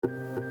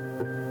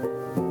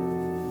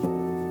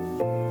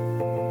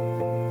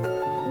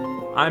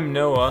I'm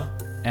Noah,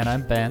 And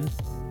I'm Ben.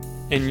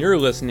 and you're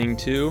listening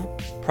to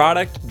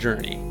Product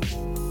Journey.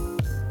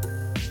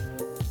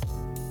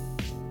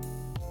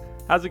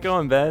 How's it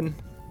going, Ben?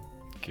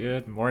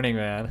 Good morning,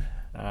 man.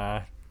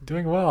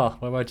 Doing well.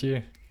 What about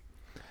you?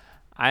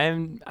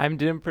 I'm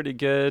doing pretty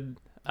good.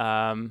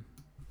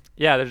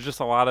 There's just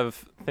a lot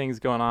of things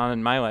going on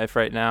in my life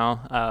right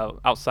now,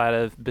 outside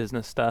of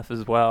business stuff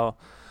as well.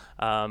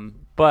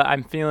 But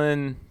I'm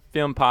feeling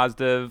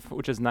positive,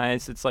 which is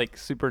nice. It's like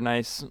super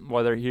nice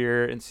weather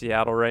here in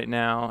Seattle right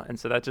now, and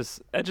so that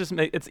just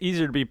it's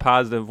easier to be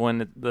positive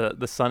when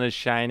the sun is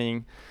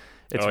shining.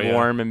 It's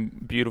warm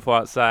and beautiful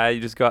outside.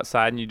 You just go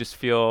outside and you just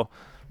feel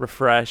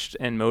refreshed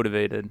and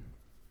motivated.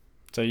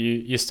 So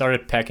you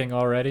started packing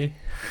already?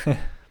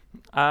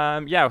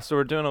 So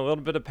we're doing a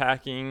little bit of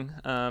packing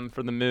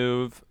for the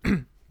move.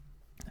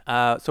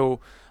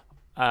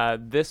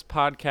 This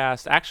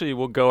podcast actually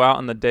will go out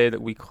on the day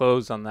that we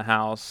close on the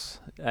house,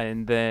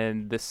 and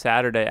then this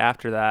Saturday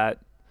after that.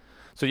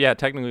 So yeah,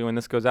 technically when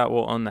this goes out,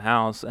 we'll own the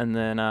house, and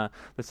then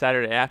the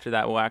Saturday after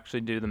that, we'll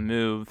actually do the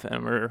move,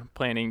 and we're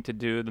planning to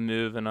do the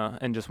move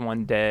in just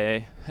one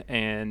day,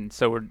 and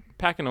so we're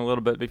packing a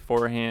little bit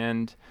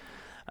beforehand.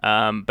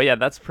 But yeah,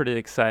 that's pretty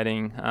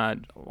exciting.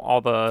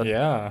 All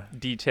the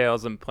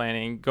details and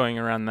planning going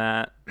around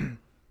that.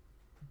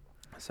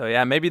 So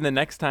yeah, maybe the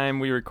next time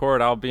we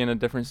record, I'll be in a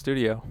different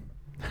studio.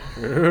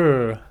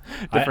 Ooh.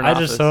 Different I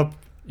office.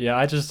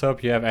 I just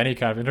hope you have any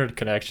kind of internet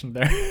connection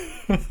there.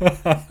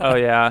 Oh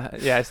yeah,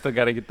 I still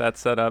got to get that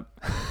set up.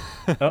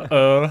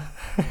 Uh-oh.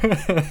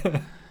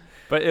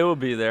 But it will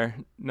be there.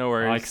 No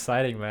worries. Oh,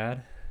 exciting,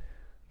 man.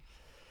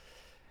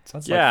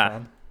 Sounds like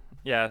fun.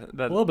 Yeah, A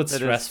little bit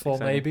stressful,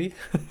 maybe.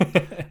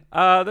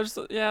 There's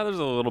a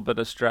little bit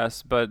of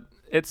stress, but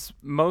it's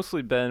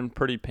mostly been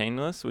pretty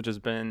painless, which has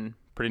been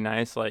pretty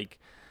nice. Like,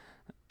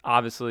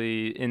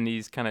 obviously, in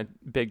these kind of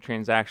big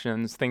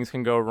transactions, things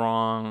can go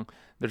wrong.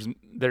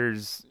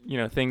 There's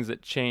things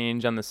that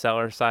change on the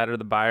seller side or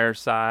the buyer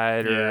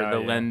side or the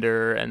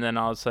lender, and then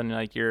all of a sudden,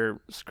 like, you're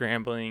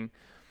scrambling.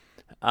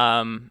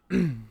 So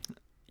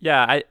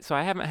I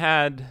haven't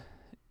had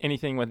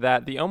anything with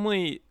that.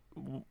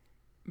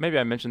 Maybe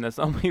I mentioned this.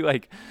 The only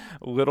like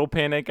little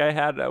panic I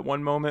had at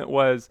one moment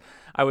was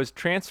I was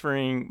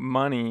transferring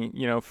money,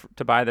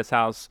 to buy this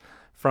house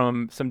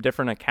from some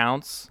different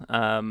accounts. So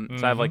I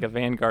have like a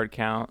Vanguard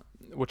account,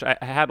 which I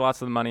had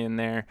lots of the money in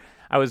there.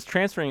 I was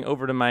transferring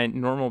over to my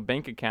normal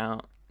bank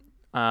account,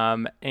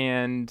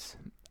 and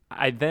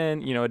I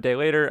then, a day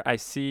later, I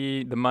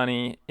see the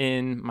money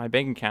in my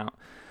bank account.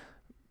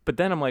 But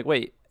then I'm like,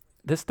 wait,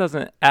 this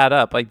doesn't add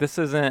up. Like, this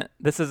isn't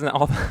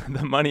all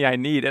the money I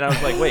need. And I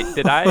was like, wait,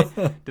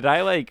 did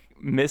I like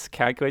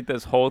miscalculate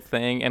this whole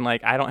thing? And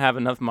like, I don't have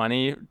enough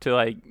money to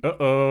like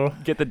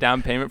get the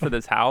down payment for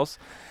this house.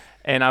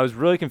 And I was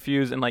really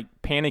confused and like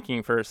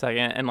panicking for a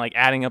second and like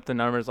adding up the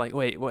numbers, like,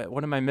 wait,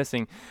 what am I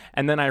missing?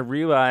 And then I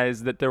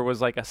realized that there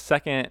was like a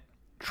second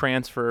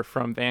transfer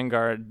from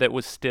Vanguard that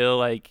was still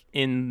like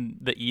in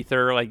the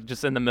ether, like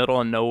just in the middle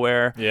of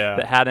nowhere.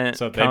 That hadn't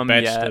come yet. So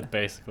they batched it,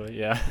 basically.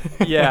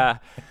 Yeah.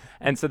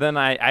 And so then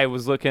I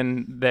was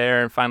looking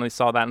there and finally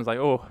saw that and was like,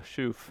 oh,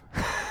 shoof.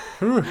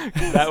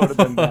 That would have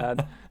been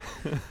bad.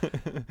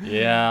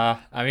 Yeah.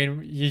 I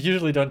mean, you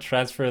usually don't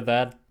transfer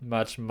that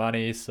much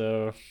money,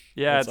 so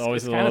yeah,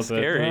 always it's kind of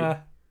scary.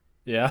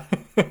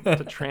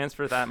 To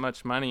transfer that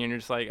much money, and you're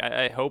just like,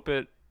 I hope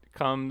it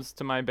comes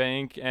to my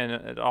bank and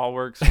it all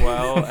works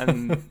well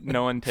and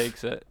no one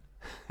takes it.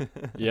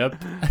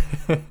 Yep.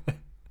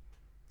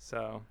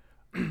 So.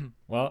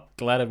 Well,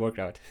 glad it worked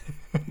out.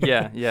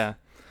 Yeah.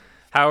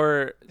 How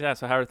are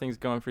things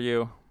going for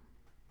you?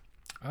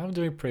 I'm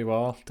doing pretty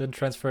well. Didn't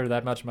transfer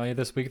that much money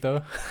this week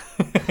though.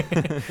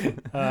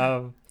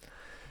 I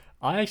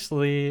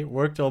actually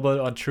worked a little bit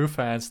on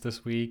TrueFans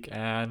this week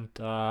and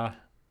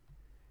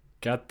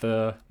got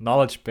the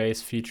knowledge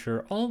base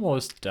feature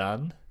almost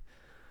done.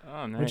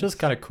 Oh, nice. Which is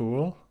kind of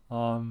cool.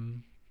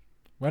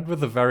 Went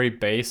with a very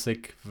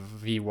basic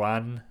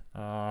V1.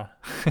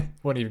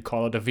 Wouldn't even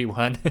call it a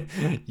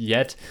V1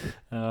 yet.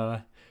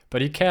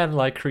 But you can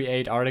like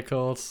create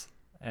articles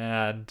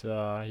and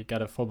you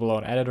got a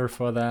full-blown editor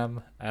for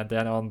them. And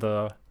then on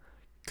the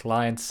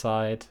client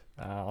side,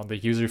 on the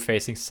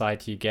user-facing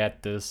side, you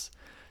get this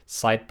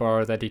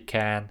sidebar that you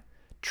can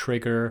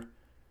trigger.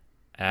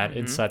 And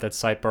inside that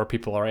sidebar,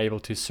 people are able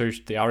to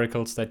search the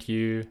articles that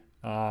you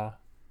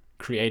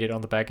created on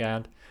the back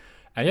end.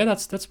 And yeah,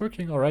 that's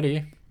working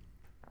already.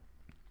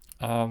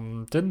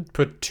 Didn't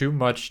put too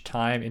much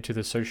time into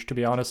the search, to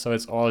be honest, so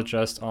it's all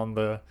just on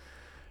the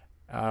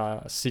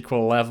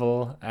SQL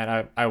level,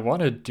 and I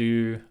want to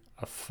do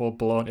a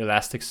full-blown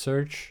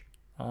Elasticsearch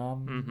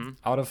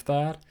out of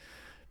that,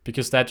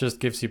 because that just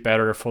gives you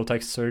better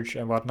full-text search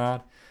and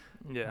whatnot.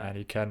 Yeah. And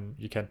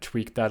you can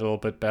tweak that a little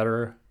bit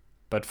better,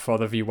 but for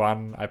the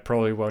V1 I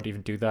probably won't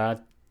even do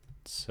that.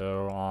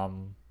 So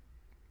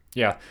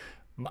yeah,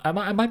 I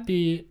might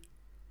be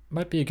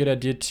a good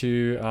idea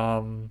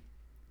to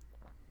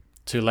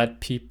let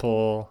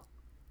people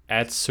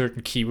add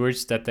certain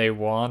keywords that they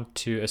want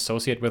to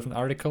associate with an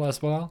article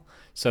as well,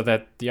 so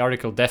that the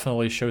article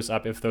definitely shows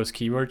up if those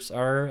keywords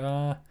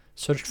are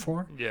searched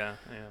for. Yeah.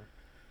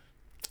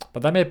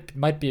 But that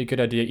might be a good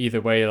idea either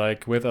way,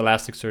 like with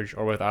Elasticsearch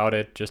or without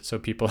it, just so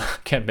people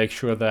can make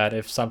sure that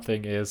if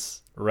something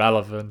is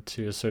relevant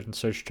to a certain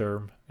search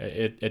term,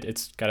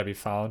 it's gotta be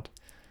found.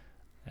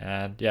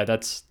 And yeah,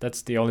 that's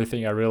the only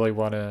thing I really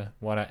wanna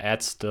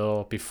add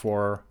still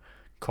before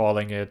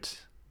calling it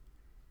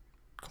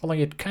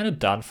kind of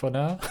done for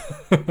now.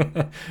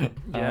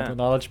 The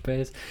knowledge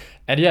base.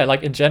 And yeah,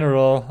 like in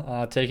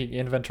general, taking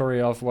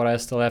inventory of what I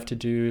still have to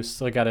do.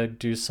 Still gotta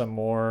do some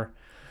more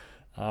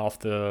of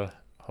the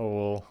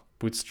whole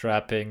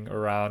bootstrapping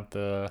around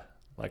the,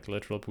 like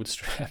literal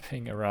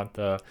bootstrapping around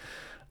the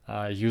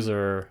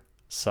user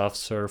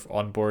self-serve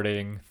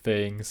onboarding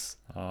things.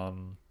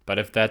 But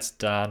if that's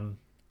done,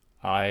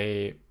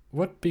 I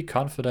would be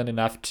confident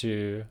enough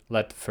to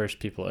let the first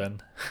people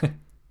in.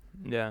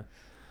 Yeah.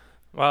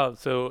 Wow.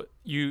 So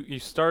you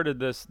started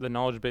the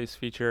knowledge base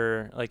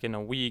feature like in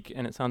a week,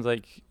 and it sounds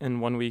like in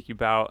 1 week you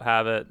about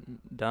have it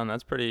done.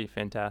 That's pretty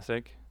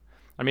fantastic.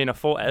 I mean, a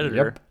full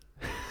editor.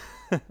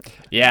 Yep.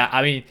 Yeah.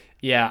 I mean,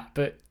 yeah,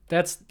 but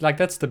that's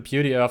the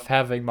beauty of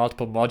having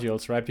multiple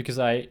modules, right? Because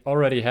I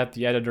already had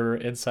the editor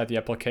inside the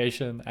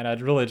application, and I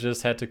really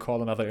just had to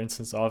call another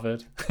instance of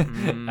it,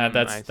 and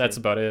that's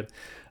about it.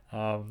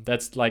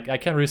 That's like I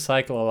can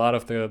recycle a lot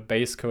of the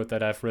base code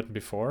that I've written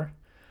before.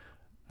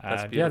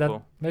 That's beautiful. Yeah,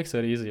 that makes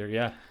it easier.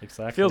 Yeah,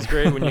 exactly. It feels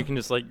great when you can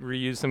just like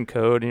reuse some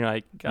code and you're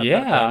like, got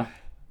that done.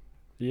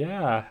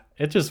 Yeah,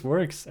 it just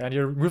works, and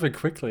you're moving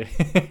quickly.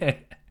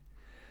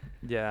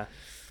 Yeah,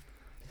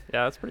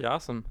 that's pretty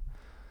awesome.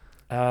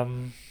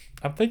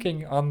 I'm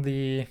thinking on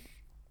the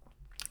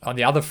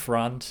other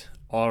front,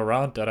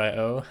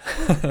 allaround.io,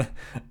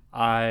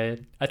 I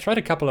tried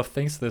a couple of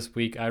things this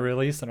week. I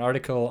released an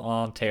article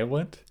on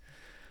Tailwind,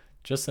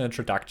 just an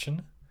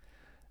introduction,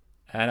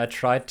 and I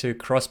tried to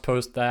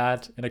cross-post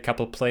that in a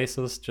couple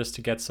places just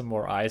to get some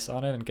more eyes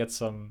on it and get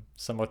some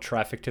more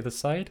traffic to the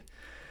site.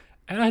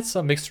 And I had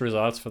some mixed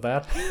results for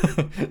that.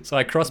 So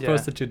I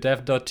cross-posted to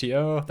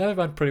dev.to. That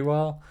went pretty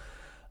well.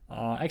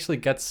 Actually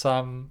get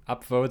some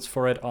upvotes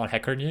for it on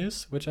Hacker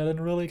News, which I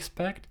didn't really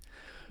expect.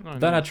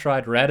 Then I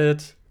tried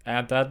Reddit,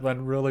 and that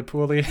went really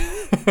poorly.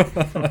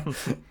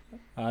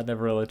 I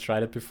never really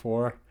tried it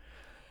before.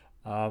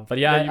 But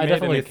yeah, I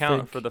definitely an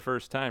account for the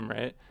first time,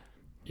 right?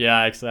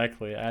 Yeah,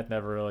 exactly. I'd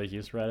never really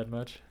used Reddit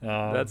much.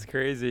 That's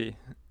crazy.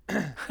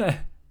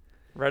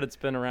 Reddit's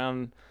been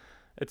around.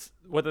 It's,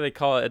 what do they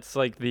call it? It's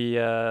like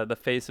the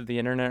face of the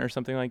internet or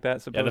something like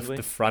that, supposedly. Yeah,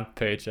 the front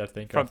page, I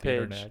think, front of the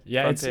page. internet.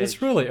 Yeah,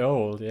 it's really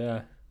old,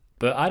 yeah.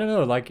 But I don't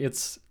know, like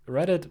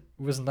Reddit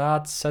was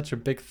not such a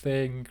big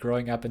thing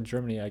growing up in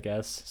Germany, I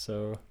guess.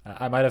 So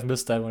I might have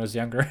missed that when I was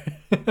younger.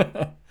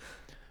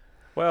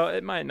 Well,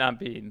 it might not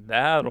be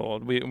that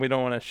old. We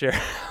don't want to share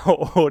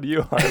how old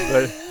you are,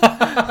 but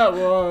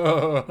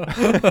whoa.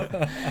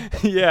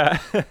 Yeah.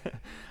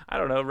 I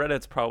don't know.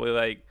 Reddit's probably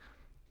like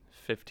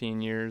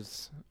 15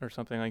 years or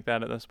something like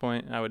that at this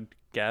point, I would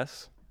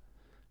guess.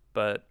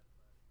 But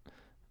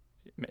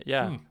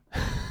yeah.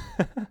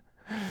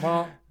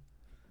 Well,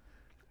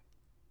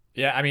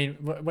 yeah, I mean,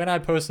 when I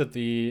posted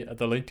the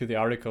link to the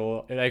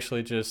article, it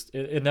actually just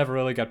it never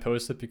really got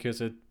posted because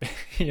it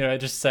it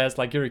just says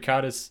like your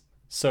account is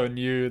so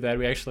new that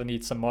we actually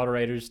need some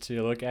moderators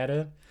to look at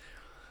it.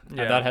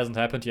 Yeah. And that hasn't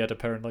happened yet,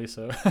 apparently,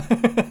 so.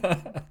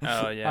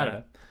 Oh, yeah. I don't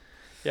know.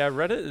 Yeah,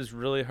 Reddit is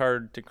really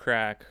hard to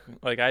crack.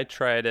 Like, I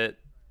tried it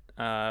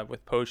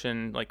with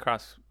Potion, like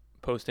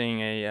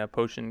cross-posting a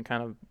Potion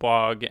kind of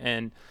blog,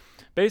 and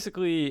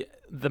basically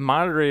the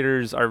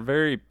moderators are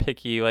very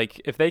picky.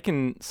 Like, if they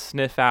can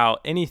sniff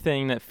out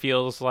anything that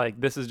feels like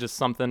this is just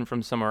something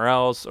from somewhere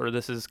else, or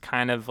this is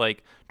kind of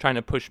like trying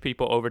to push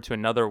people over to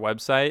another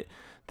website,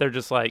 they're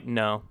just like,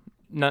 no,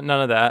 none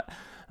of that.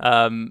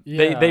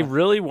 They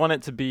really want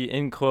it to be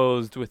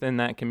enclosed within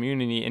that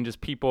community and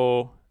just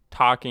people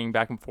talking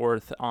back and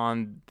forth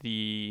on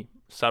the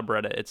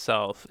subreddit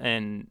itself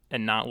and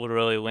not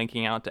literally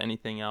linking out to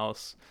anything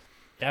else.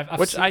 Yeah,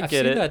 I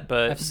get it,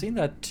 but I've seen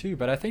that too.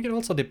 But I think it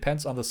also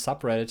depends on the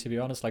subreddit, to be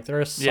honest. Like there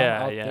are some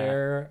out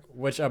there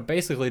which are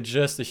basically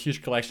just a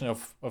huge collection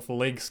of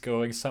links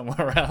going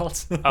somewhere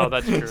else. Oh,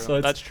 that's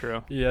true. That's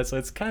true. Yeah, so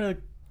it's kind of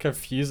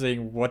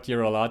confusing what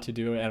you're allowed to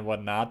do and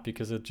what not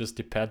because it just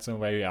depends on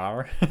where you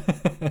are.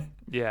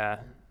 Yeah,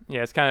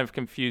 it's kind of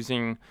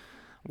confusing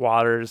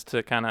waters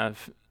to kind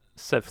of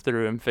sift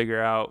through and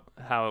figure out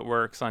how it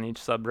works on each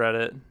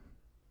subreddit.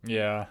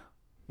 Yeah.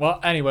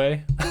 Well,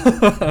 anyway,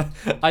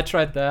 I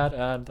tried that,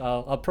 and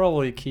I'll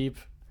probably keep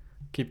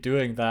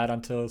doing that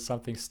until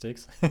something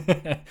sticks.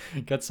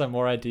 Get some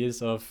more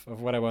ideas of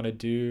what I want to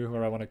do,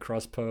 where I want to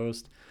cross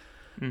post.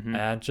 Mm-hmm.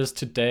 And just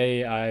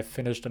today, I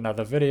finished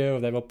another video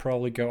that will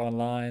probably go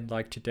online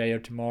like today or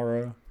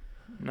tomorrow.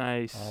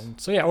 Nice.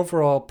 So yeah,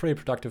 overall, pretty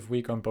productive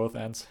week on both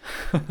ends.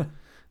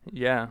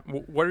 Yeah.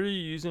 What are you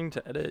using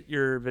to edit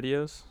your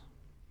videos?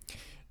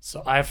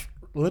 So I've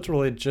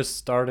literally just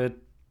started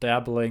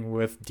dabbling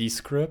with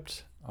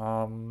Descript. But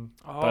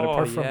Oh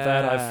apart from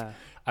that, I've yeah.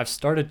 I've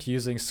started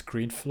using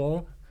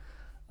ScreenFlow.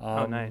 Oh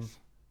Um, nice.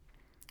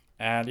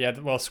 and yeah,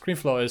 well,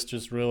 ScreenFlow is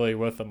just really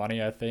worth the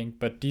money, I think.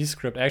 But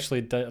Descript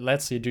actually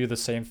lets you do the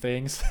same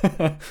things,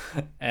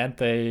 and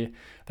they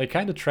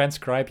kind of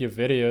transcribe your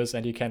videos,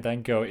 and you can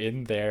then go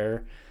in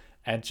there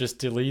and just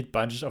delete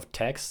bunches of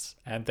text,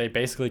 and they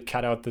basically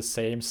cut out the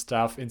same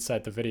stuff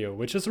inside the video,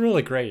 which is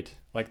really great.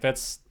 Like that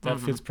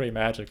Mm-hmm. feels pretty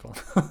magical.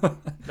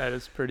 That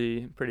is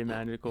pretty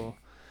magical.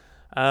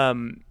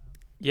 Um,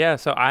 yeah.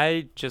 So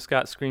I just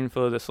got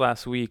ScreenFlow this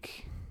last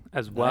week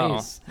as well,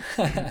 Nice.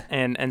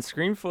 and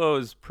ScreenFlow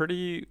is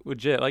pretty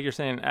legit. Like you're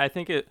saying, I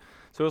think it.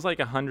 So it was like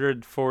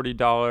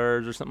 $140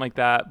 or something like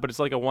that, but it's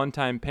like a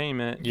one-time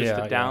payment just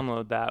to Yeah, yeah.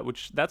 download that,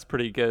 which that's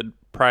pretty good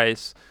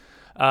price.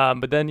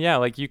 But then yeah,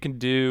 like you can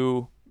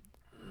do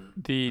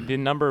the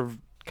number of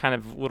kind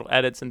of little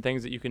edits and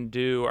things that you can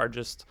do are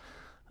just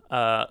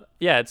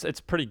yeah,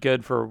 it's pretty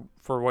good for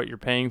what you're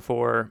paying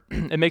for.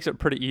 It makes it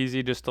pretty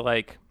easy just to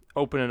like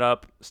open it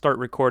up, start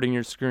recording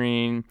your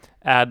screen,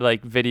 add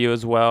like video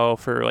as well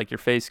for like your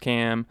face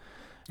cam,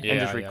 and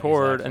just Yeah, yeah,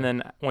 record. And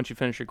exactly. then once you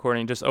finish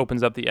recording, it just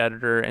opens up the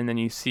editor, and then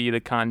you see the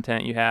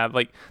content you have.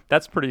 Like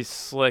that's pretty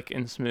slick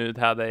and smooth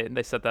how they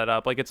set that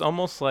up. Like it's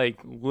almost like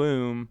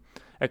Loom,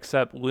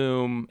 except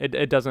Loom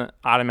it doesn't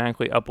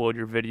automatically upload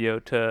your video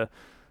to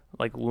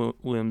like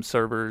Loom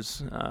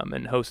servers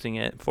and hosting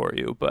it for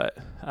you. But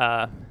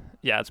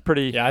yeah, it's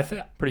Yeah,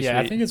 pretty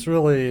I sweet. think it's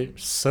really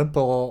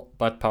simple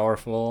but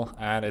powerful,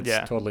 and it's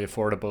Yeah, totally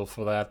affordable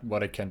for that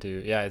what it can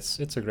do. Yeah,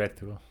 it's a great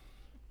tool.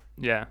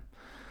 yeah.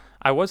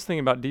 I was thinking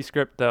about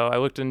Descript though. I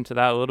looked into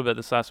that a little bit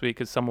this last week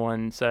because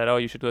someone said, "Oh,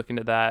 you should look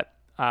into that."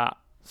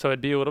 So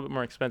it'd be a little bit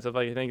more expensive.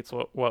 Like I think it's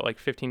what like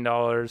 $15,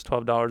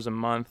 $12 a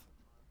month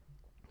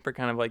for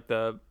kind of like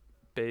the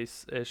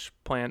base ish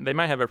plan. They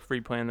might have a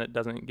free plan that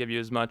doesn't give you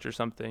as much or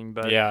something,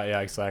 but Yeah, yeah,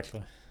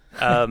 exactly.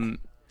 um,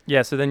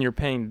 yeah. So then you're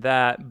paying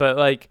that, but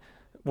like.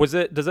 Does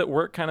it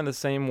work kind of the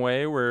same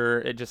way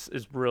where it just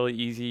is really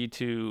easy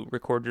to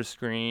record your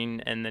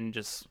screen and then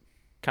just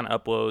kind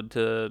of upload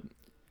to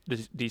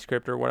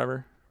Descript or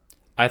whatever?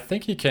 I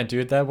think you can do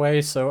it that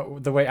way. So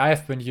the way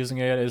I've been using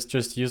it is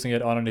just using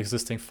it on an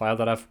existing file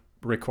that I've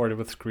recorded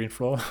with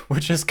ScreenFlow,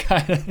 which is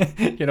kind of like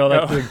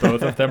doing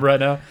both of Oh, them right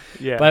now.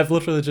 But yeah, I've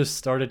literally just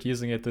started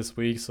using it this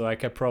week, so I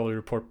can probably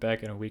report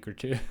back in a week or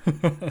two.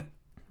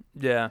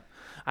 yeah.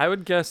 I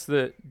would guess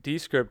that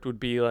Descript would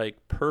be like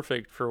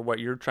perfect for what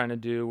you're trying to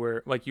do,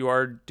 where like you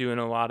are doing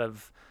a lot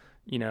of,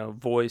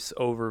 voice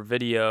over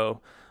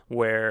video,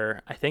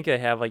 where I think they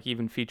have like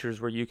even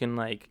features where you can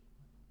like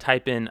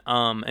type in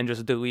and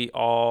just delete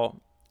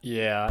all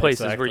Yeah,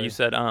 places where you exactly.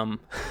 said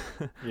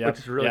which Yep.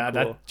 is really Yeah,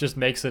 cool. that just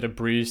makes it a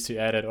breeze to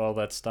edit all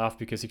that stuff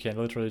because you can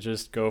literally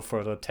just go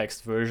for the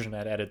text version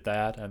and edit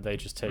that, and they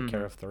just take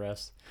care Hmm. of the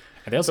rest.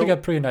 And they also So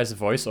got pretty nice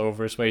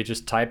voiceovers where you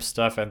just type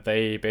stuff and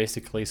they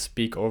basically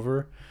speak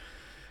over.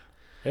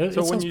 So It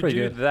when sounds you pretty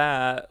do good.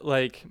 that,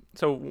 like,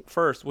 so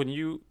first, when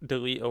you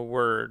delete a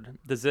word,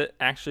 does it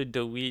actually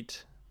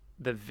delete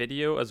the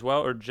video as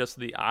well, or just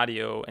the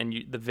audio, and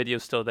the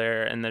video's still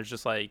there, and there's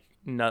just like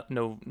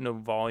no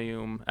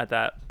volume at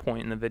that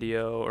point in the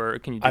video, or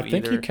can you I do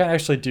think you either? can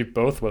actually do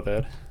both with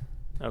it.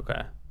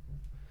 Okay.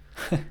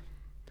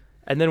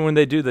 And then when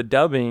they do the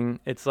dubbing,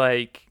 it's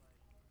like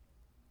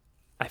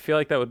I feel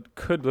like that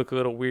could look a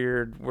little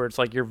weird, where it's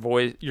like your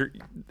voice,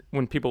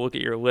 when people look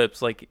at your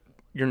lips, like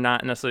you're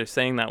not necessarily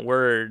saying that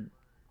word,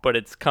 but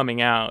it's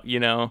coming out, you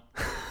know?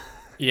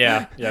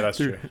 Yeah, yeah, that's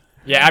Through true.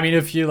 Yeah, I mean,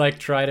 if you like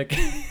try to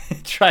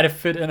try to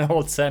fit in a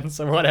whole sentence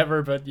or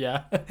whatever, but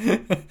yeah.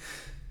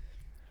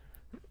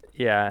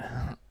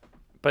 Yeah.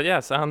 But yeah,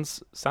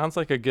 sounds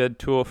like a good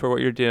tool for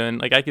what you're doing.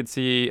 Like I could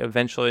see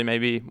eventually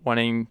maybe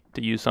wanting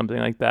to use something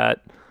like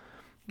that.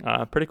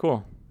 Pretty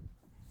cool.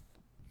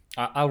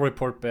 I'll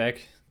report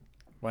back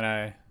when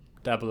I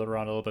dabble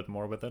around a little bit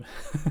more with it.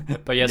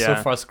 But yeah, so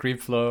Yeah. far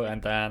ScreenFlow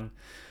and then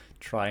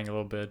trying a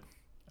little bit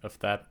of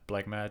that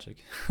black magic.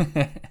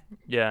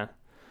 Yeah.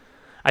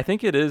 I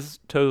think it is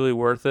totally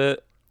worth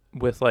it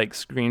with like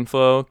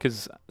ScreenFlow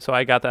cuz so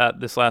I got that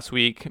this last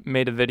week,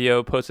 made a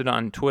video, posted it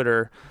on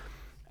Twitter,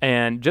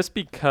 and just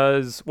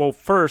because well,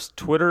 first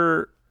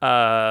Twitter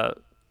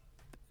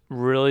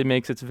really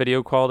makes its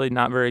video quality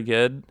not very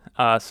good.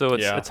 So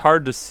it's Yeah. it's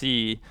hard to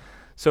see.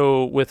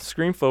 So with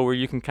ScreenFlow, where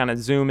you can kind of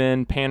zoom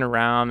in, pan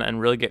around, and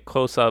really get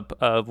close up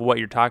of what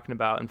you're talking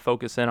about and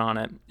focus in on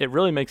it, it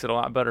really makes it a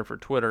lot better for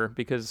Twitter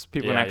because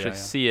people can Yeah, actually yeah,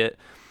 yeah. see it.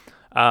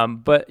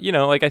 But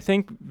like I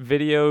think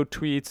video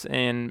tweets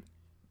and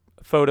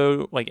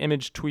photo like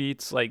image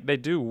tweets like they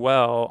do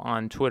well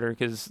on Twitter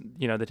because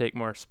they take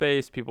more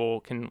space.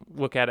 People can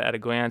look at it at a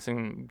glance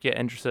and get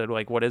interested.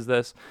 Like, what is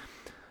this?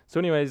 So,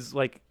 anyways,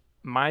 like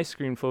my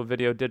ScreenFlow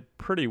video did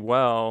pretty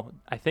well.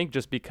 I think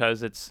just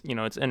because it's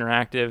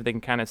interactive, they can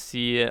kind of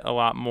see it a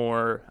lot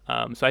more.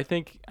 So I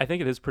think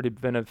it is pretty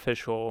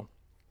beneficial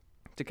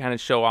to kind of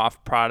show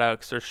off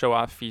products or show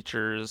off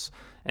features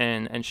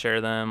and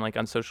share them like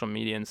on social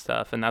media and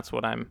stuff. And that's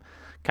what I'm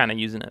kind of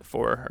using it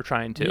for or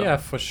trying to. Yeah,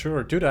 for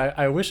sure. Dude,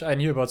 I wish I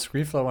knew about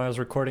ScreenFlow when I was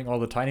recording all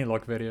the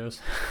TinyLog videos.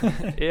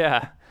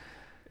 Yeah.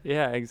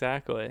 Yeah,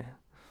 exactly.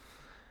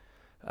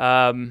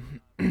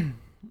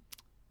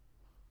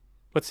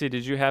 Let's see,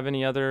 did you have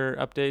any other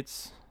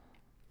updates?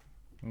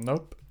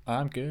 Nope,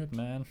 I'm good,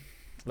 man.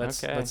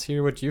 Let's Okay. let's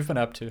hear what you've been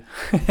up to.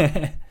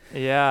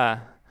 Yeah.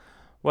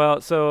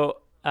 Well, so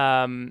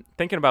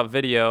thinking about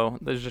video,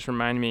 this just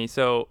reminded me.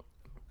 So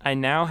I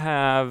now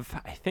have,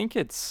 I think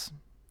it's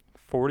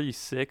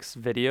 46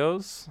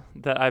 videos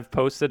that I've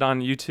posted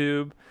on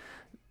YouTube.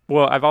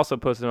 Well, I've also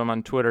posted them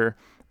on Twitter,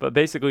 but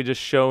basically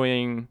just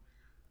showing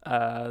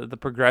the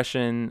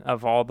progression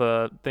of all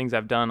the things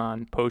I've done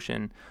on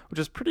Potion, which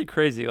is pretty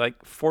crazy.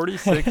 Like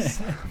 46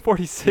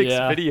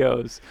 Yeah.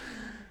 videos.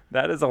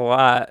 That is a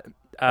lot.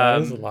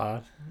 That is a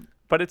lot.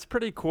 But it's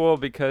pretty cool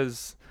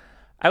because,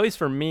 at least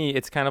for me,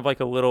 it's kind of like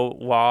a little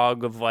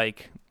log of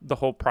like the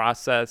whole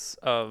process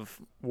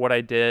of what I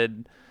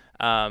did,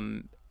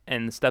 and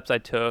the steps I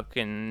took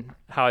and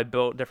how I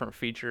built different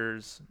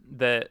features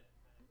that,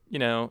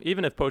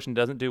 even if Potion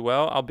doesn't do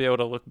well, I'll be able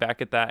to look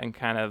back at that and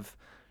kind of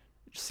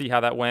see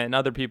how that went. And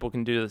other people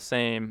can do the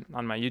same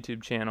on my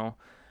YouTube channel.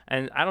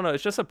 And I don't know,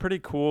 it's just a pretty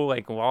cool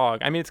like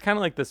log. I mean, it's kind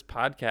of like this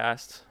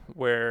podcast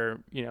where,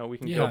 we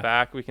can go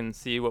back, we can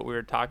see what we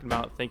were talking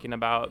about, thinking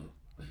about.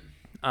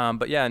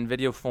 But yeah, in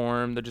video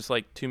form, they're just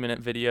like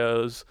 2-minute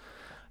videos.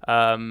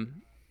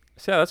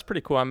 So yeah, that's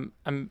pretty cool.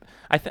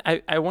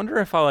 I wonder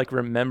if I'll like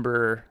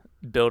remember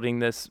building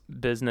this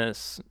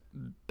business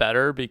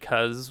better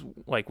because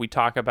like we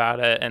talk about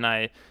it and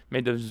I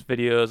made those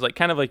videos, like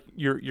kind of like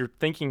you're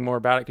thinking more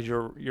about it because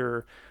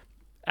you're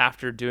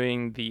after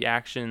doing the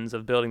actions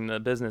of building the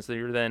business that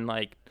you're then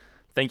like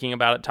thinking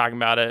about it, talking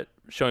about it,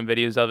 showing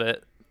videos of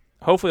it.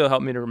 Hopefully it'll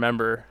help me to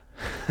remember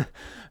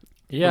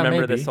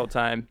Maybe. this whole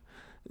time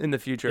in the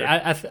future.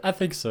 Yeah, I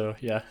think so.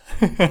 Yeah.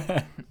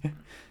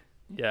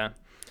 Yeah.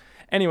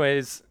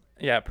 Anyways,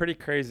 yeah, pretty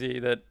crazy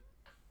that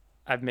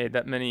I've made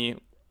that many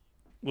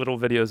little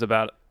videos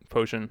about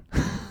Potion.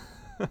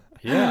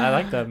 Yeah, I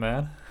like that,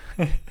 man.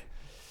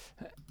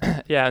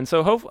 Yeah, and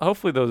so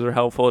hopefully those are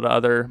helpful to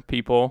other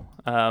people.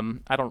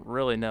 I don't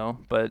really know,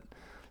 but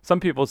some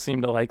people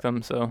seem to like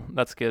them, so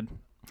that's good.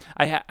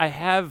 I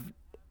have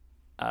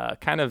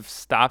kind of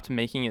stopped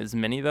making as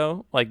many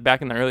though. Like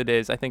back in the early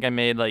days, I think I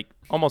made like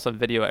almost a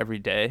video every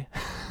day.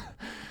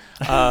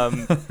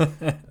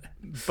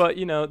 But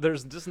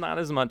there's just not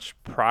as much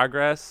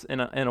progress in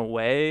a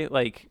way.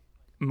 Like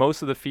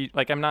most of the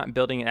like I'm not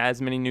building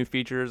as many new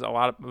features. A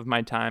lot of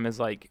my time is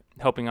like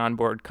helping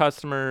onboard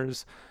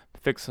customers,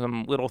 fix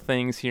some little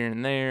things here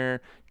and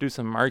there, do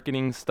some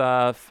marketing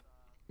stuff.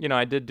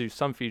 I did do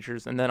some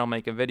features and then I'll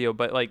make a video,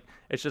 but like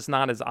it's just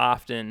not as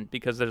often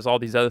because there's all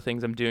these other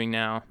things I'm doing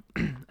now,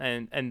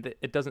 and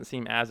it doesn't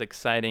seem as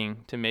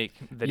exciting to make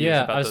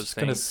videos about those things. I was just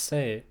gonna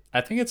say,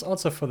 I think it's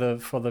also for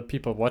the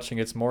people watching,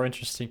 it's more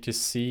interesting to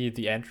see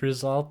the end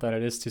result than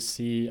it is to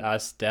see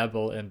us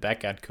dabble in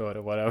backend code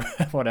or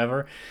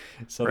whatever.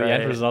 So Right. The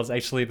end result's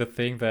actually the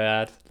thing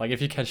that, like,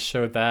 if you can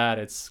show that,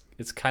 it's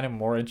kind of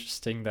more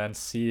interesting than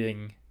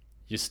seeing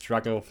you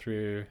struggle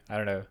through, I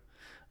don't know,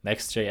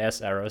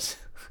 Next.js errors.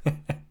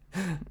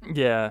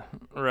 Yeah,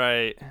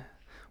 right.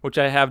 Which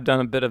I have done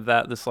a bit of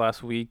that this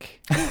last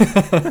week.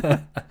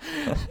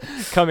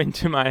 Coming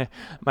to my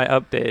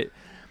update.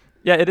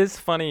 Yeah, it is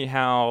funny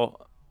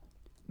how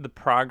the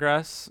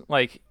progress,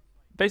 like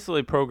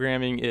basically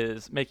programming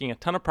is making a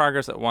ton of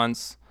progress at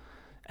once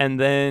and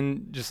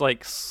then just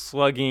like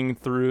slugging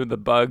through the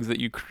bugs that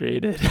you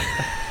created.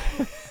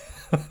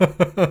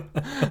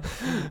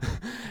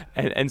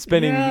 and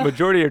spending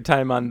majority of your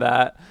time on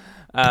that.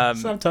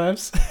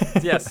 Sometimes.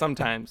 Yeah,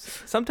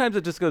 sometimes. Sometimes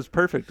it just goes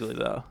perfectly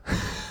though.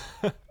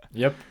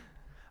 Yep.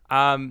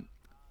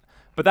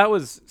 But that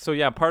was, so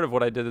yeah, part of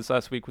what I did this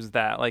last week was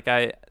that, like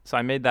I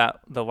made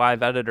the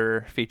live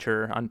editor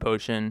feature on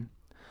Potion,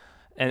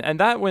 and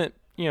that went,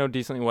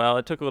 decently well.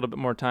 It took a little bit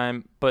more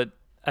time, but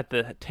at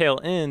the tail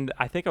end,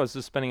 I think I was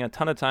just spending a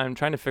ton of time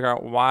trying to figure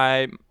out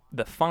why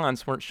the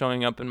fonts weren't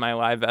showing up in my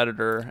live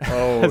editor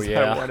as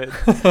I wanted.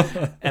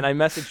 And I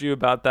messaged you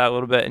about that a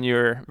little bit, and you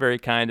were very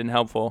kind and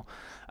helpful.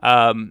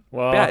 Well,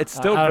 yeah, it's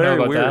still I don't very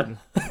know about weird.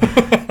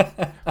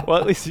 That. Well,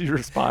 at least you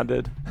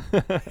responded.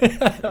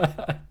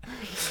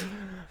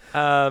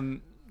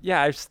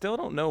 Yeah, I still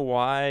don't know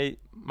why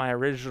my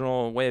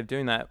original way of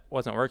doing that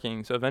wasn't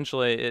working. So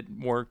eventually it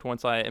worked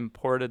once I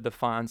imported the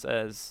fonts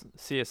as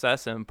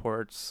CSS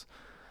imports.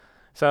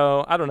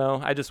 So I don't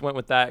know. I just went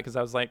with that because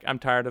I was like, I'm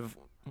tired of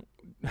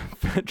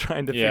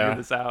trying to figure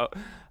this out.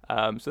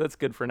 So that's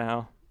good for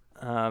now.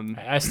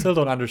 I still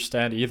don't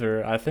understand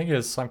either. I think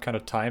it's some kind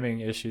of timing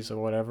issues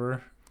or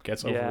whatever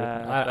gets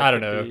overwritten. I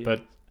don't know,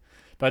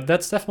 but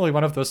that's definitely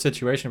one of those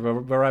situations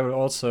where I would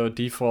also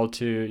default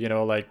to,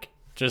 like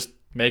just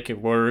make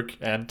it work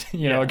and,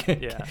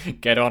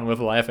 get on with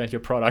life and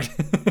your product.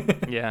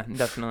 Yeah,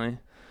 definitely.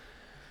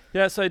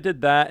 Yeah, so I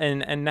did that,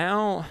 and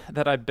now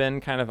that I've been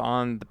kind of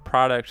on the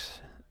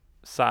product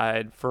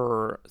side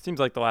for seems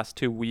like the last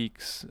 2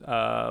 weeks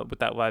with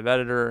that live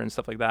editor and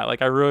stuff like that.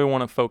 Like I really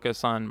want to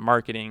focus on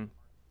marketing.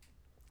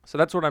 So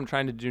that's what I'm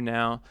trying to do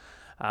now.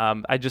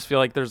 I just feel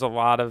like there's a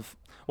lot of,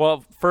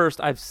 well,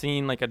 first I've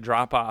seen like a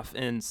drop off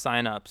in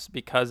signups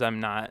because I'm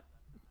not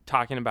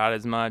talking about it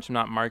as much. I'm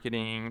not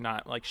marketing,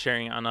 not like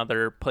sharing on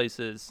other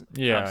places.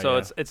 So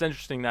it's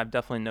interesting that I've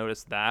definitely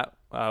noticed that,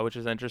 which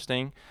is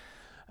interesting.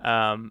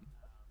 So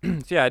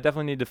yeah, I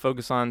definitely need to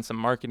focus on some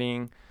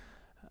marketing.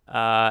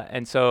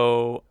 And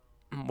so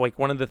like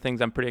one of the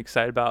things I'm pretty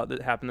excited about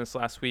that happened this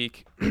last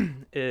week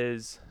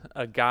is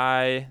a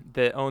guy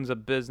that owns a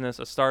business,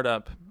 a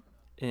startup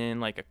in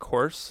like a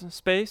course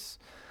space.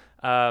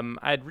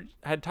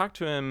 I'd talked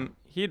to him.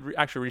 He had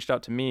actually reached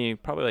out to me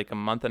probably like a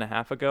month and a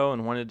half ago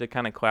and wanted to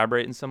kind of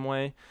collaborate in some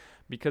way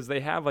because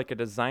they have like a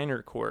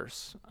designer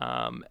course.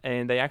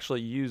 And they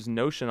actually use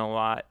Notion a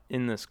lot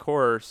in this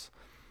course.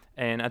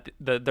 And at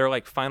their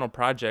like final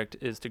project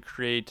is to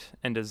create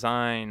and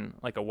design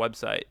like a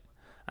website.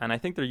 And I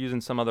think they're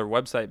using some other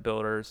website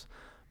builders.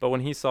 But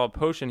when he saw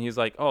Potion, he's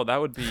like, oh, that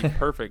would be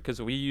perfect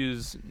because we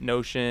use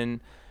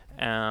Notion.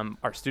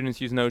 Our students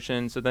use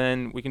Notion. So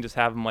then we can just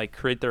have them like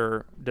create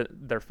their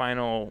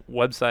final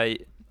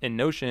website in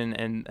Notion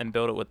and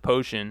build it with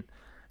Potion.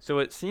 So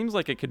it seems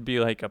like it could be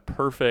like a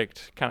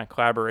perfect kind of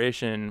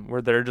collaboration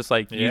where they're just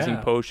like using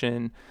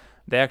Potion.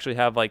 They actually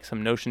have like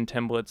some Notion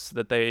templates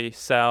that they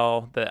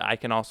sell that I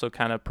can also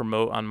kind of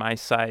promote on my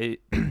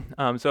site.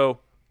 So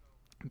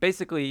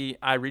basically,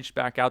 I reached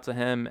back out to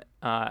him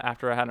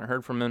after I hadn't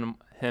heard from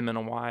him in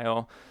a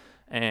while,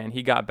 and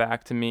he got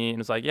back to me and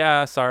was like,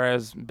 "Yeah, sorry, I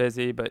was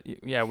busy, but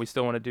yeah, we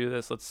still want to do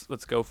this.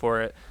 Let's go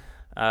for it."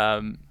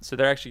 So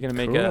they're actually going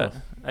to make a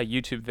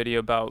YouTube video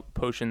about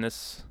Potion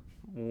this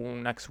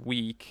next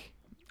week,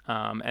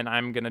 and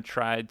I'm going to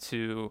try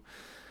to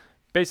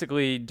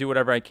basically do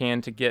whatever I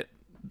can to get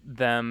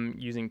them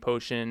using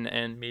Potion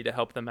and me to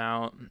help them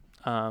out.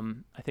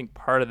 I think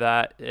part of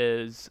that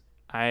is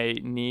I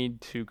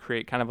need to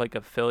create kind of like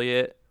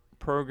affiliate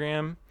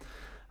program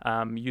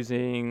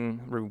using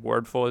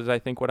Rewardful is I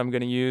think what I'm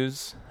going to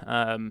use.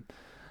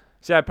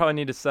 So yeah, I probably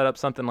need to set up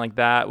something like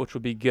that, which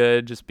will be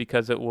good just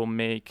because it will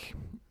make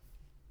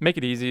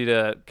it easy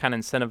to kind of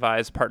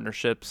incentivize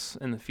partnerships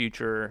in the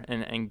future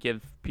and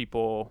give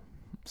people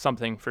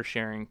something for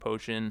sharing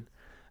Potion,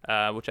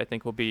 which I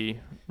think will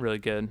be really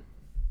good.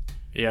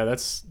 Yeah,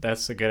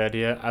 that's a good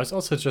idea. I was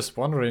also just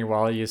wondering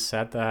while you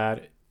said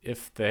that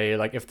if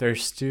their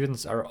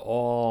students are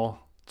all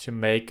to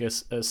make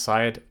a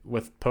site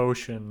with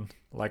Potion,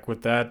 like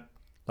would that,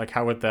 like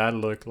how would that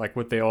look? Like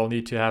would they all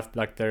need to have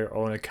like their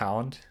own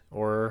account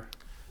or?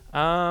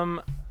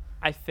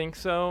 I think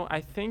so.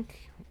 I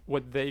think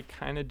what they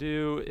kind of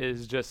do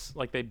is just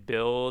like they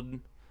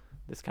build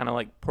this kind of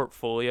like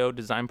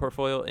design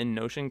portfolio in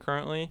Notion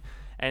currently.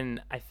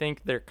 And I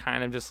think they're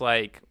kind of just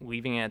like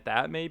leaving it at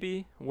that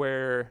maybe,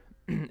 where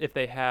if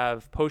they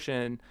have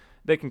Potion,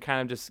 they can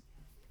kind of just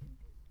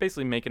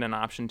basically make it an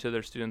option to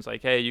their students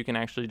like, hey, you can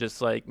actually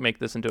just like make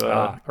this into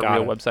a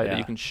real website that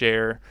you can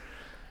share.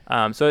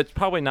 So it's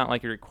probably not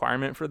like a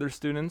requirement for their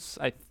students.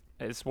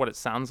 It's what it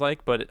sounds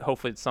like, but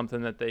hopefully it's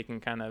something that they can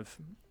kind of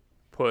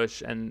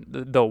push and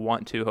they'll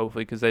want to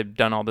hopefully because they've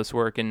done all this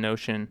work in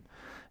Notion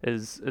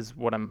is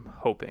what I'm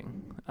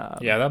hoping.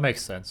 Yeah, that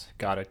makes sense.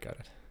 Got it.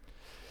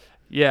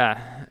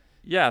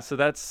 Yeah. So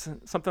that's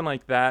something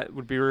like that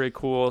would be really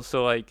cool.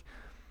 So like,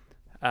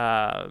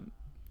 I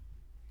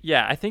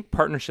think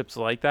partnerships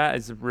like that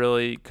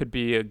could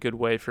be a good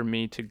way for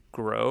me to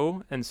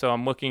grow. And so I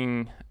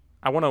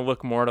want to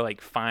look more to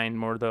like find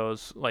more of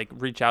those, like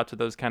reach out to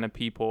those kind of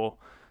people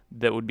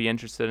that would be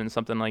interested in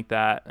something like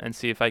that and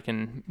see if I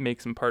can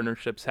make some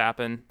partnerships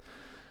happen.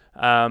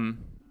 So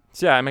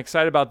yeah, I'm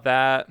excited about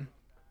that.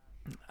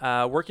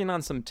 Working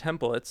on some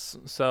templates.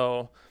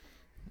 So,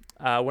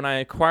 when I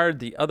acquired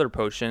the other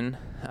Potion,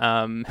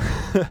 I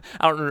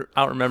don't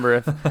remember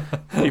if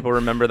people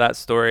remember that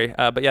story.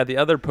 But yeah, the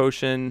other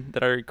Potion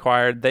that I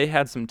acquired, they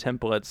had some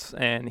templates,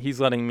 and he's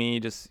letting me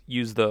just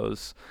use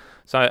those.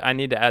 So I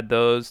need to add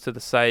those to the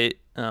site.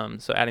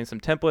 So adding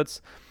some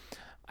templates.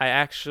 I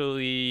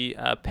actually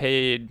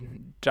paid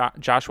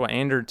Joshua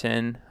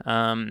Anderton,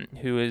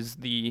 who is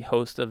the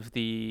host of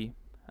the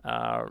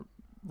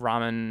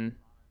Ramen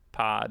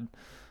Pod.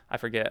 I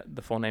forget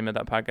the full name of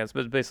that podcast, but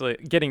it's basically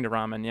Getting to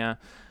Ramen, yeah.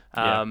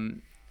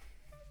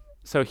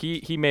 So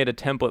he made a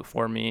template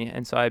for me,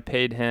 and so I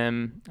paid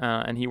him,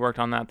 and he worked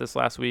on that this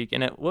last week,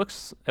 and it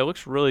looks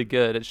really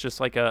good. It's just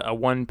like a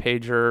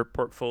one-pager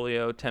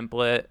portfolio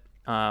template.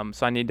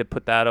 So I need to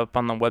put that up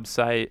on the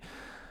website.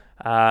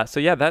 I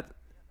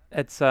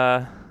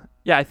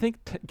think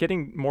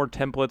getting more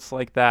templates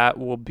like that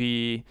will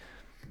be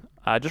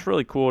just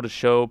really cool to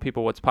show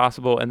people what's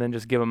possible, and then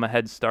just give them a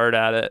head start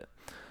at it.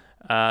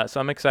 So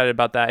I'm excited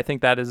about that. I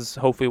think that is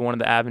hopefully one of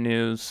the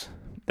avenues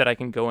that I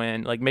can go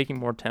in, like making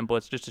more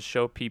templates just to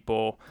show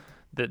people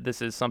that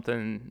this is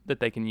something that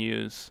they can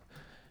use.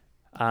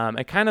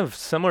 And kind of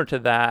similar to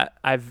that,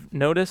 I've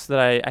noticed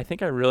that I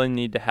think I really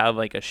need to have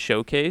like a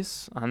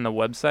showcase on the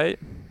website.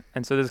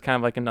 And so this is kind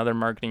of like another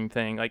marketing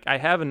thing. Like I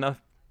have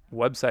enough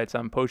websites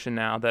on Potion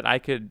now that I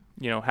could,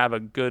 have a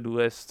good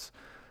list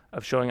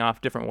of showing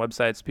off different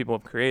websites people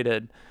have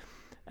created.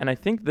 And I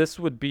think this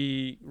would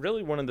be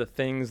really one of the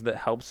things that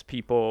helps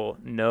people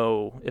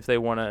know if they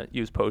want to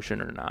use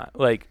Potion or not.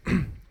 Like,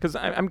 because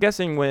I'm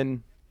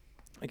guessing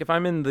if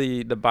I'm in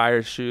the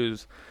buyer's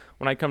shoes,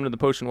 when I come to the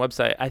Potion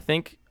website, I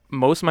think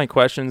most of my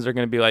questions are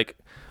going to be like,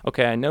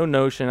 okay, I know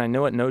Notion, I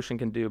know what Notion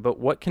can do, but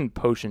what can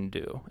Potion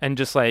do? And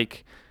just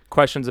like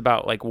questions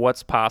about like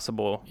what's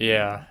possible.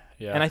 Yeah.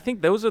 And I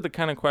think those are the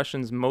kind of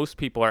questions most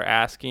people are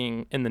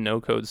asking in the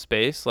no-code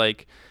space,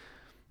 like,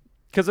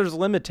 because there's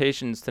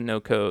limitations to no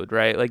code,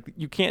 right? Like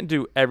you can't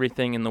do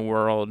everything in the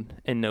world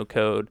in no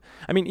code.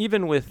 I mean,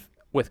 even with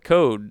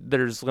code,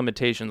 there's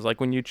limitations.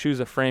 Like when you choose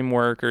a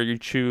framework or you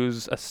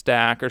choose a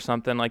stack or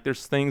something, like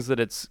there's things that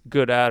it's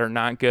good at or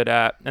not good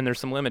at, and there's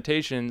some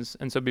limitations.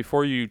 And so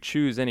before you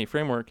choose any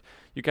framework,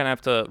 you kind of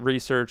have to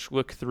research,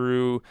 look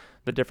through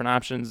the different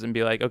options and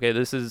be like, okay,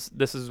 this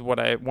is what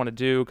I want to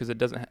do because it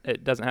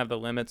doesn't have the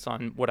limits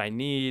on what I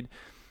need.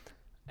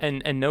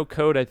 And no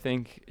code, I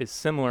think, is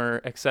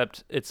similar,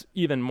 except it's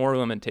even more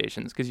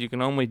limitations because you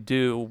can only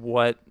do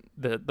what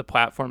the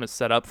platform is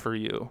set up for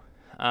you.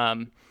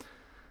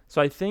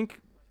 So I think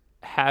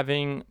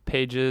having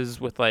pages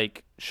with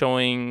like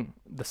showing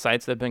the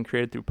sites that have been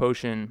created through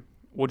Potion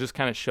will just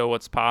kind of show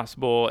what's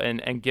possible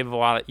and give a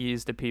lot of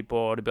ease to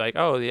people to be like,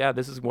 oh yeah,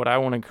 this is what I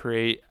want to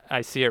create. I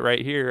see it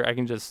right here. I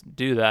can just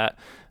do that,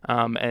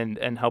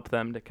 and help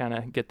them to kind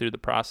of get through the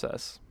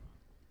process.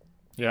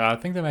 Yeah, I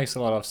think that makes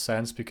a lot of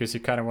sense because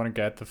you kind of want to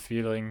get the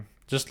feeling,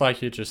 just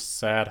like you just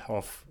said,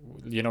 of,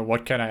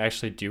 what can I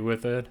actually do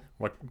with it?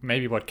 What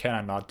can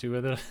I not do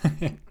with it?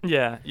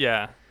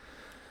 Yeah.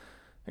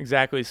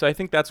 Exactly. So I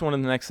think that's one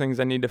of the next things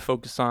I need to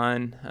focus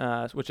on,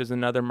 which is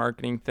another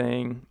marketing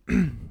thing.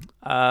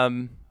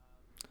 But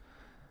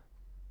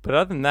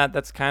other than that,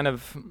 that's kind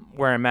of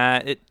where I'm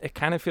at. It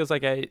kind of feels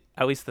like I,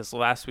 at least this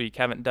last week,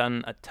 haven't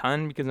done a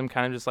ton because I'm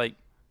kind of just like,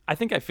 I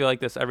think I feel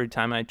like this every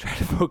time I try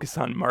to focus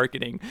on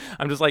marketing.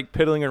 I'm just like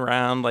piddling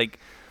around, like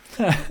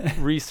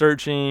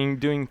researching,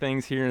 doing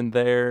things here and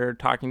there,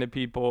 talking to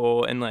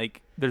people, and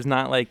like there's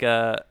not like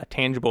a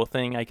tangible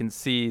thing I can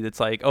see that's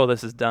like, oh,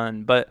 this is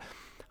done. But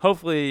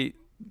hopefully,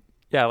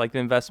 yeah, like the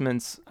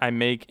investments I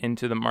make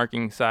into the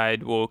marketing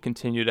side will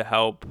continue to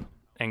help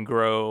and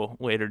grow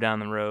later down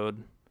the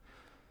road,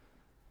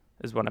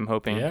 is what I'm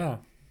hoping. Yeah.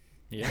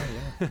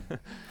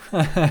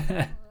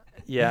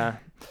 Yeah.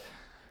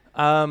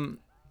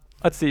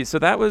 Let's see. So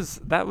that was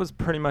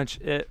pretty much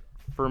it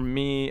for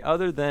me.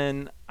 Other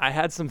than I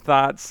had some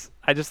thoughts.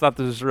 I just thought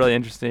this was really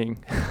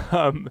interesting.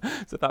 So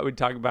I thought we'd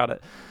talk about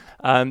it.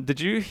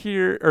 Did you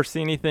hear or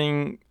see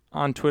anything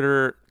on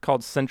Twitter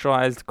called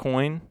centralized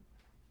coin?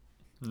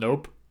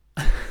 Nope.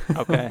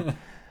 Okay.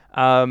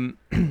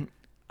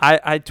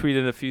 I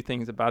tweeted a few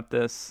things about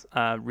this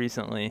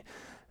recently.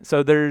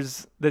 So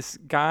there's this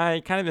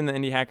guy kind of in the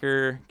indie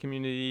hacker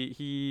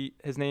community.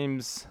 His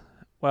name's,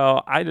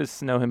 well, I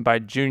just know him by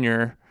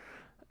Junior.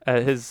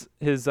 His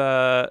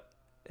Twitter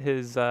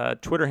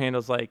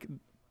handle's like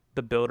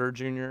the Builder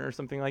Junior or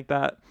something like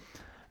that.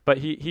 But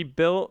he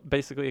built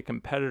basically a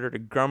competitor to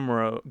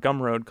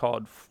Gumroad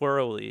called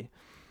Flurly.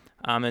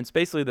 And it's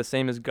basically the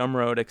same as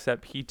Gumroad,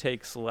 except he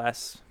takes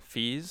less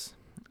fees.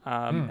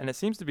 And it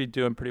seems to be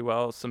doing pretty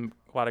well. A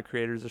lot of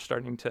creators are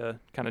starting to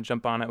kind of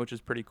jump on it, which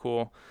is pretty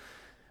cool.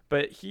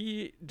 But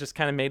he just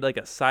kind of made like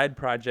a side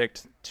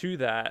project to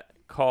that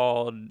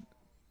called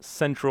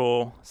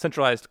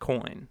Centralized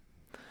Coin.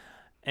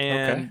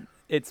 And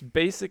it's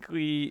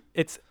basically,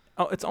 it's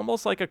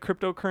almost like a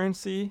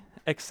cryptocurrency,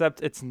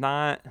 except it's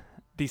not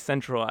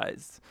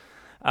decentralized.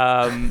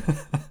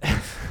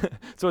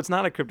 So it's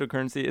not a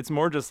cryptocurrency. It's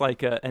more just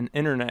like an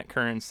internet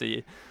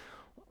currency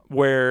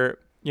where,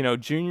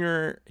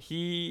 Junior,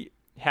 he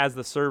has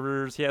the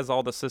servers, he has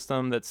all the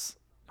system that's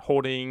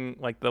holding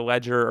like the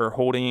ledger or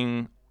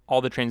holding all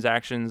the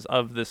transactions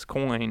of this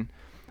coin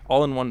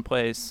all in one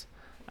place.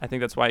 I think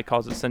that's why he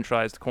calls it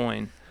centralized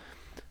coin.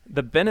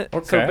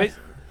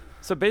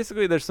 So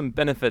basically there's some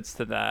benefits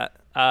to that,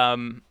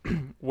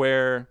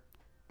 where,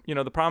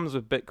 the problems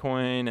with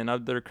Bitcoin and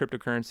other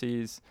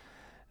cryptocurrencies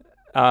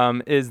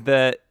is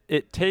that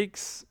it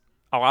takes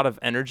a lot of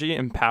energy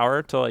and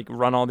power to like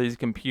run all these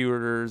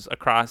computers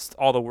across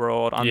all the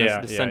world on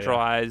this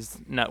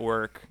decentralized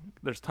network.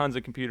 There's tons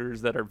of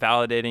computers that are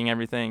validating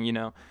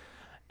everything,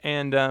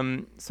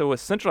 And so with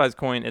centralized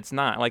coin, it's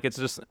not like it's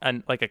just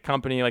like a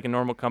company, like a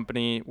normal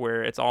company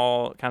where it's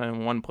all kind of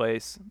in one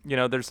place.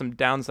 There's some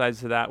downsides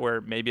to that where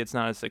maybe it's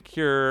not as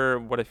secure.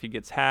 What if he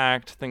gets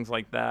hacked? Things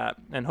like that.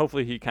 And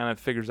hopefully he kind of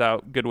figures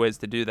out good ways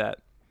to do that.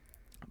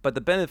 But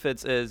the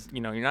benefits is,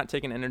 you're not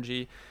taking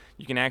energy.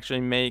 You can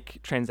actually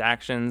make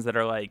transactions that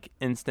are like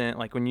instant.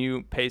 Like when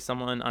you pay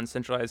someone on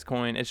centralized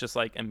coin, it's just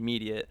like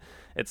immediate.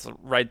 It's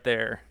right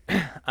there.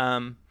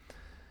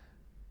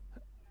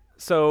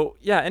 So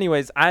yeah,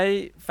 anyways,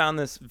 I found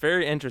this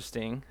very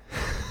interesting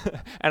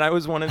and I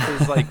was one of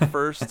his like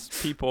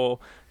first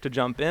people to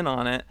jump in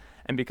on it.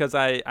 And because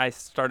I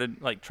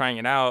started like trying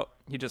it out,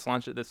 he just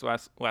launched it this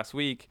last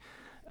week.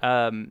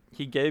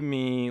 He gave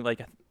me like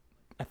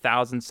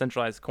 1,000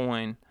 centralized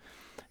coin,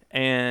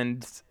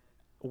 and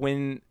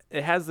when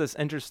it has this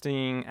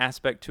interesting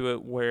aspect to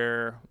it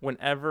where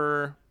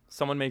whenever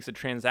someone makes a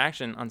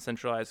transaction on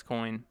centralized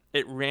coin,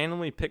 it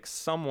randomly picks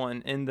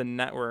someone in the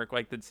network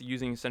like that's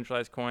using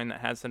centralized coin that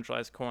has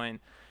centralized coin.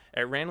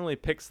 It randomly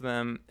picks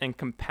them and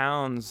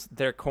compounds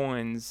their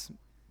coins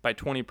by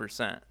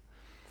 20%.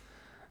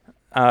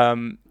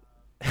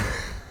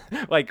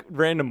 Like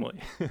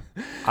randomly.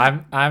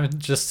 I'm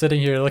just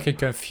sitting here looking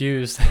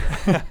confused.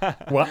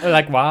 What?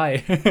 Like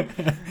why?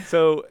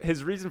 So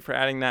his reason for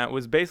adding that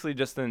was basically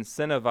just to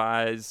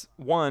incentivize,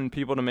 one,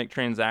 people to make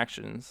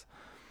transactions,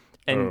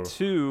 and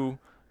two,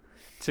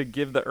 to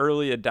give the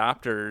early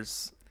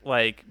adopters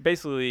like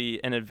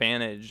basically an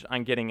advantage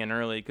on getting in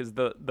early, because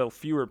the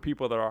fewer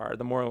people there are,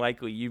 the more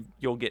likely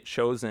you'll get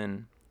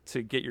chosen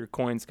to get your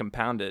coins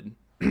compounded.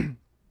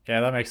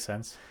 Yeah, that makes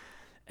sense.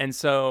 And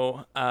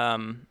so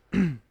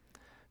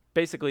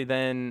basically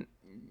then,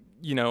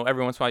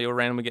 every once in a while you'll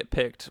randomly get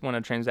picked when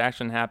a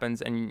transaction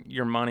happens, and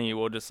your money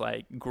will just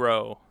like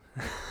grow.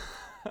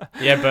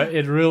 Yeah, but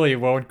it really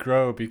won't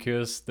grow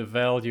because the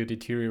value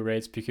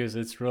deteriorates, because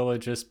it's really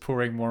just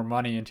pouring more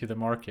money into the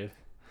market.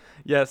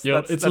 Yes,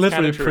 it's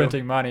literally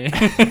printing money.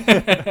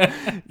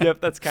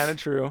 Yep, that's kind of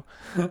true.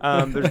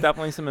 There's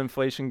definitely some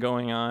inflation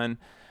going on.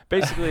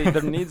 Basically,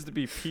 there needs to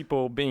be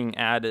people being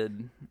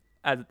added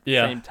at the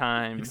same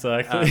time.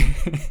 Exactly.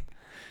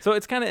 So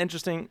it's kind of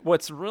interesting.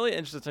 What's really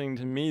interesting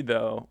to me,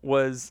 though,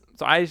 was,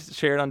 so I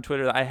shared on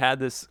Twitter that I had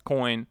this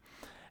coin,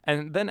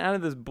 and then out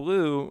of this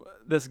blue,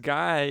 this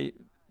guy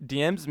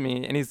DMs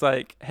me, and he's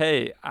like,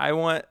 "Hey, I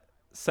want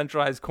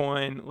centralized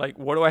coin. Like,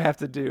 what do I have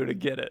to do to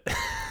get it?"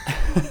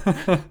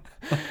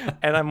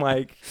 And I'm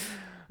like,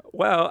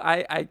 well,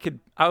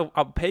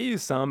 I'll pay you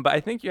some, but I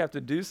think you have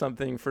to do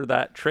something for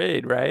that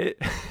trade, right?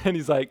 And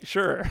he's like,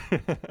 sure.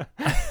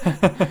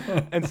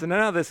 And so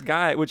now this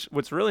guy,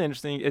 what's really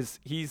interesting is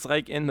he's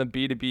like in the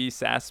B2B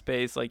SaaS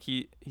space. Like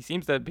he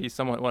seems to be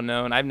somewhat well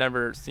known. I've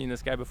never seen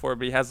this guy before,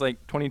 but he has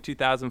like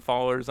 22,000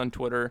 followers on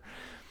Twitter.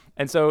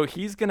 And so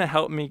he's going to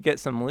help me get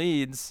some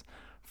leads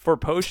for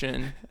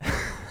Potion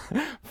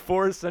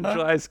for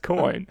centralized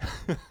coin.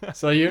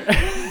 So you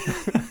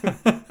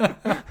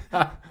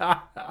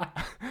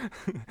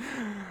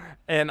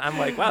and I'm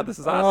like, wow, this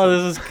is awesome. Oh,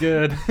 this is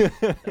good.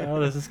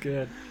 This is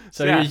good.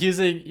 So yeah.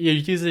 you're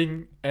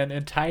using an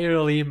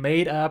entirely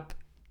made up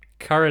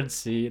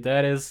currency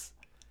that is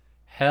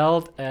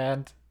held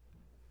and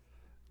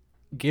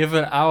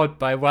given out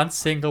by one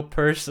single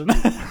person.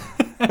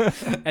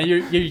 And you're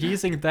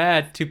using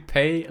that to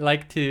pay,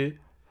 like to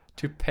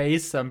pay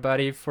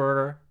somebody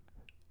for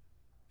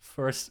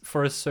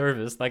a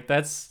service. Like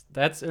that's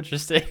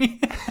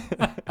interesting.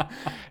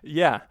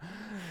 Yeah.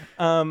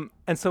 And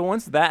so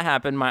once that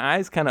happened, my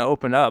eyes kind of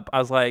opened up. I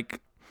was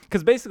like,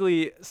 because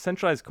basically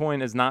centralized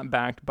coin is not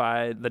backed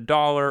by the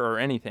dollar or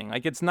anything.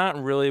 Like it's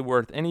not really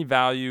worth any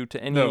value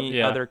to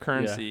any other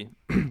currency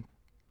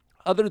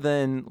other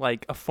than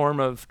like a form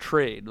of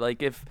trade. Like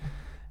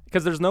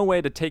because there's no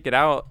way to take it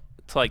out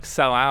to like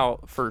sell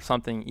out for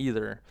something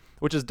either,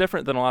 which is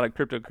different than a lot of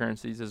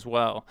cryptocurrencies as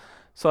well.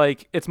 So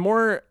like it's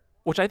more,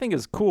 which I think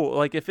is cool.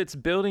 Like if it's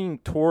building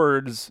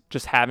towards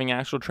just having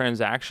actual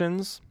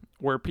transactions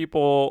where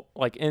people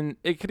like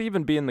it could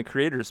even be in the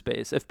creator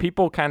space. If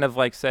people kind of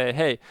like say,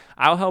 hey,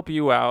 I'll help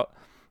you out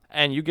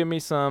and you give me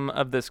some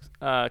of this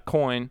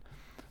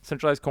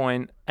centralized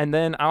coin, and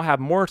then I'll have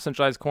more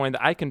centralized coin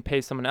that I can pay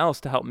someone else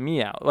to help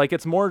me out. Like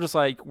it's more just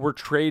like we're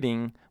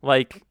trading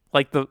like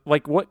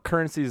what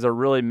currencies are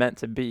really meant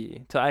to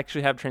be, to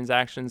actually have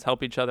transactions,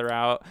 help each other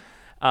out.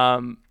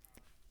 And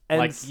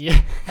like you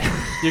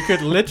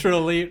could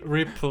literally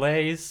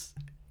replace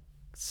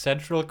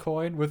central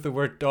coin with the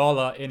word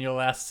dollar in your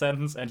last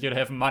sentence and you'd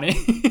have money.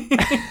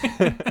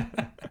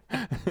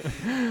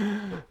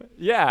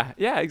 Yeah,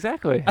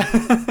 exactly.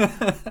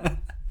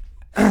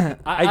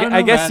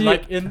 I guess you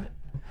like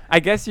I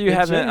guess you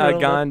haven't general,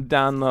 gone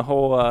down the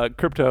whole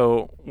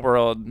crypto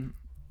world.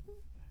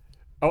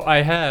 Oh,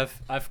 I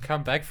have. I've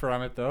come back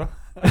from it though.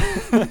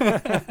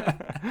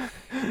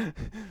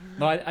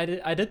 No,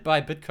 I did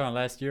buy Bitcoin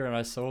last year and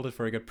I sold it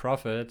for a good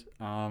profit.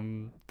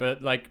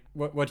 But like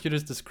what you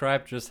just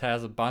described just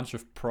has a bunch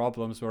of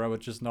problems where I would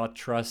just not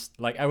trust.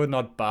 Like I would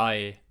not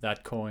buy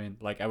that coin.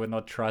 Like I would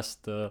not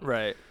trust the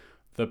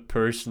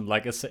person.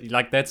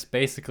 Like that's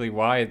basically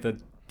why the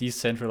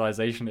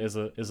decentralization is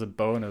a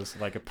bonus,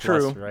 like a plus.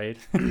 True. Right?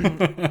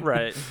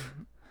 Right.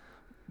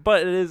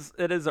 But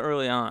it is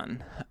early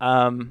on.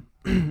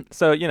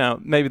 So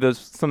maybe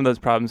some of those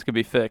problems could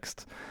be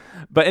fixed.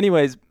 But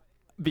anyways,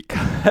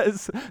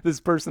 because this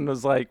person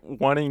was like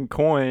wanting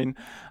coin,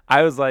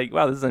 I was like,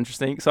 wow, this is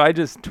interesting. So I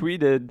just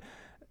tweeted,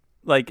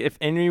 like, if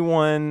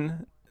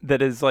anyone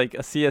that is like a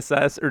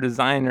CSS or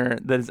designer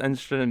that is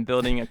interested in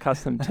building a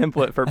custom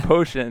template for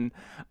Potion,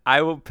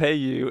 I will pay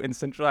you in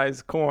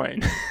centralized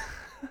coin.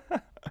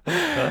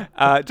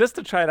 Just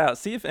to try it out,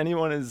 see if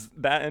anyone is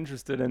that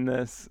interested in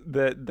this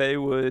that they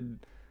would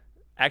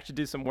actually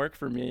do some work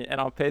for me,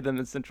 and I'll pay them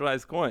in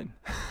centralized coin.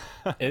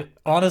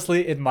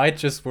 Honestly, it might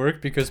just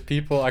work because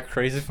people are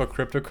crazy for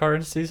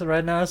cryptocurrencies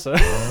right now. So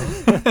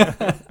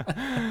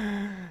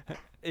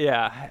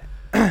yeah.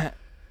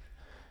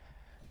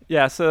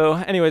 Yeah, so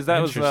anyways,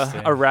 that was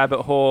a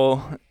rabbit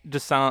hole,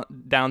 just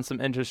down some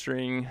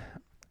interesting.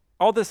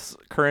 All this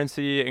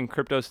currency and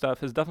crypto stuff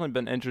has definitely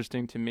been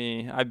interesting to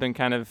me. I've been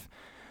kind of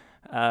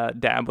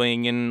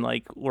dabbling and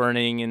like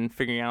learning and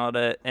figuring out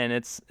it, and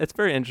it's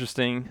very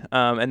interesting.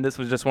 And this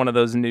was just one of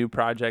those new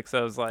projects.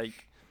 I was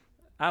like,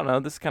 I don't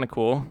know, this is kind of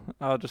cool.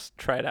 I'll just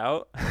try it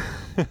out.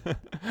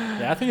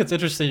 Yeah, I think it's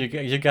interesting.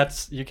 You got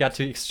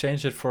to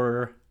exchange it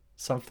for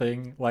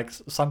something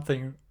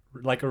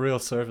like a real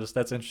service.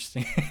 That's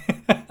interesting.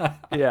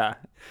 Yeah,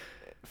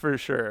 for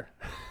sure.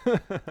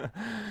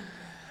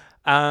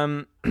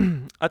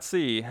 Let's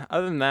see.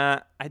 Other than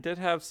that, I did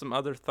have some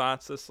other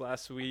thoughts this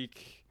last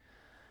week.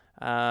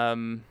 But I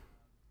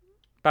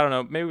don't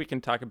know. Maybe we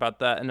can talk about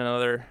that in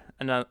another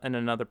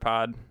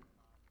pod.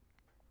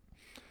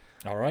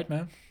 All right,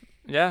 man.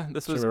 Yeah,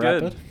 this was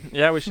good.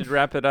 Yeah, we should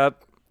wrap it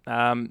up.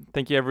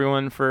 Thank you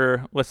everyone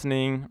for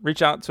listening.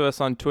 Reach out to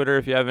us on Twitter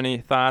if you have any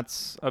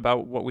thoughts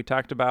about what we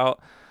talked about.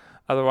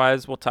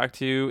 Otherwise, we'll talk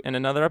to you in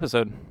another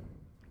episode.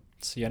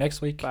 See you next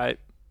week. Bye.